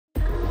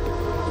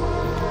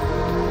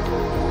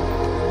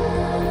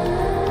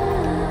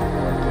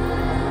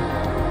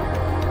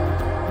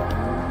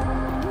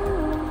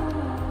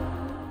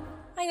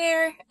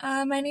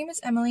My name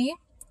is Emily.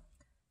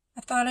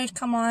 I thought I'd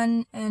come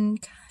on and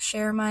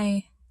share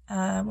my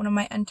one of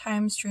my end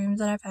times dreams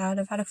that I've had.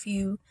 I've had a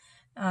few.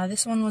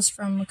 This one was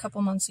from a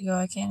couple months ago.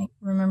 I can't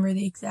remember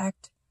the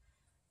exact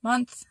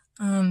month.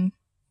 And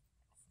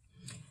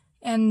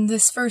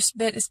this first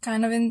bit is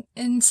kind of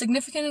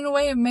insignificant in a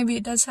way. Maybe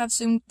it does have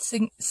some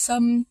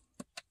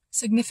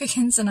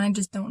significance, and I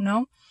just don't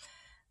know.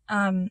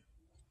 Anyway,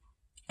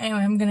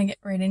 I'm gonna get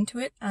right into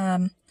it.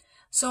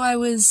 So I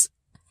was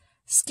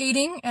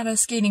skating at a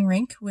skating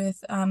rink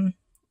with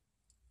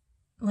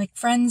like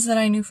friends that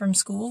I knew from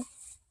school.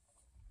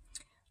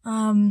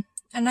 And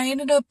I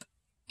ended up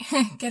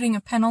getting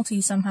a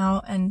penalty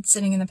somehow and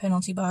sitting in the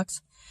penalty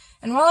box.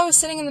 And while I was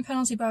sitting in the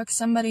penalty box,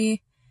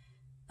 somebody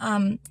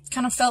kind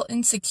of felt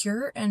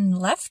insecure and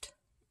left.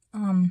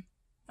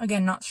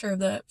 Again, not sure of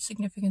the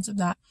significance of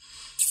that.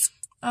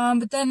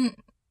 But then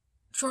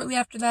shortly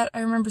after that, I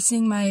remember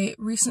seeing my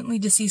recently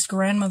deceased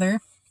grandmother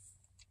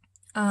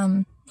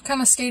kind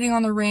of skating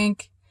on the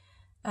rink,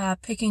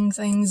 picking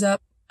things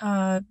up,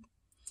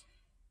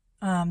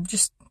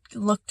 just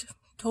looked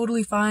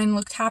totally fine,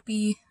 looked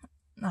happy,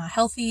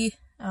 healthy,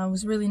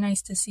 was really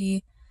nice to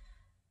see.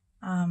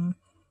 And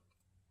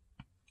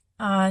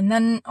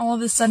then all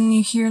of a sudden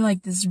you hear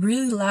like this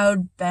really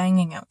loud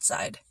banging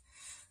outside.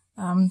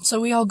 So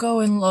we all go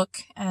and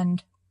look,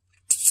 and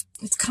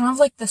it's kind of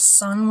like the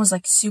sun was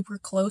like super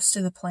close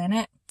to the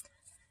planet,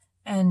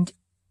 and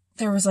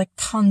there was like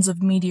tons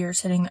of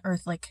meteors hitting the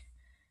earth, like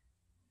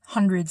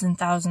hundreds and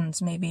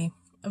thousands maybe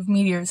of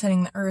meteors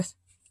hitting the earth.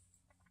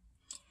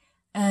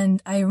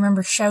 And I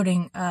remember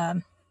shouting,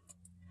 the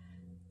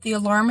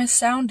alarm is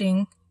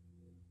sounding,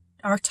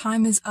 our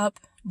time is up,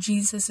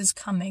 Jesus is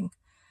coming.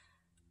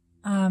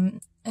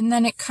 And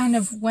then it kind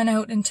of went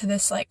out into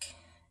this like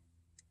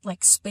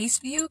space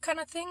view kind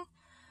of thing,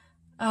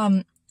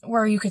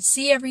 where you could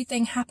see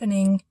everything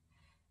happening,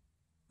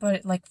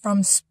 but like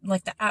from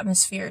like the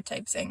atmosphere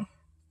type thing.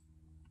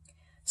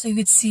 So you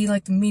could see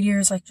like the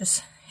meteors like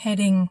just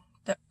hitting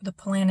the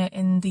planet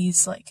in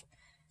these like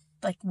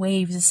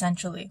waves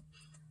essentially.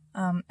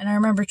 And I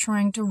remember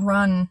trying to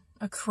run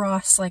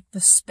across like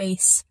the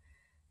space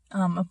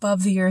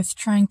above the earth,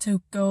 trying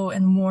to go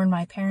and warn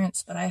my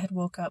parents, but I had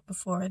woke up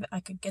before I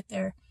could get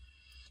there.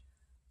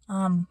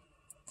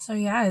 So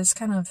yeah, it's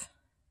kind of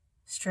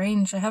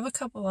strange. I have a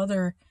couple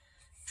other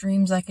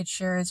dreams I could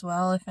share as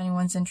well if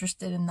anyone's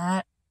interested in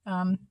that.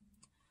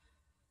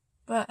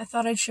 But I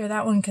thought I'd share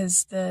that one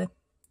because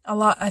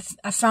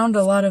I found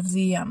a lot of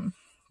the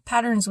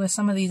patterns with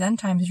some of these end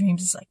times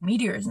dreams is like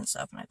meteors and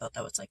stuff, and I thought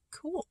that was like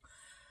cool,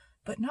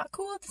 but not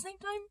cool at the same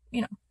time,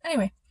 you know.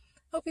 Anyway,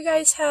 hope you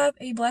guys have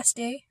a blessed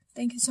day.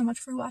 Thank you so much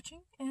for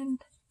watching,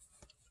 and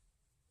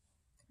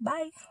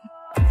bye.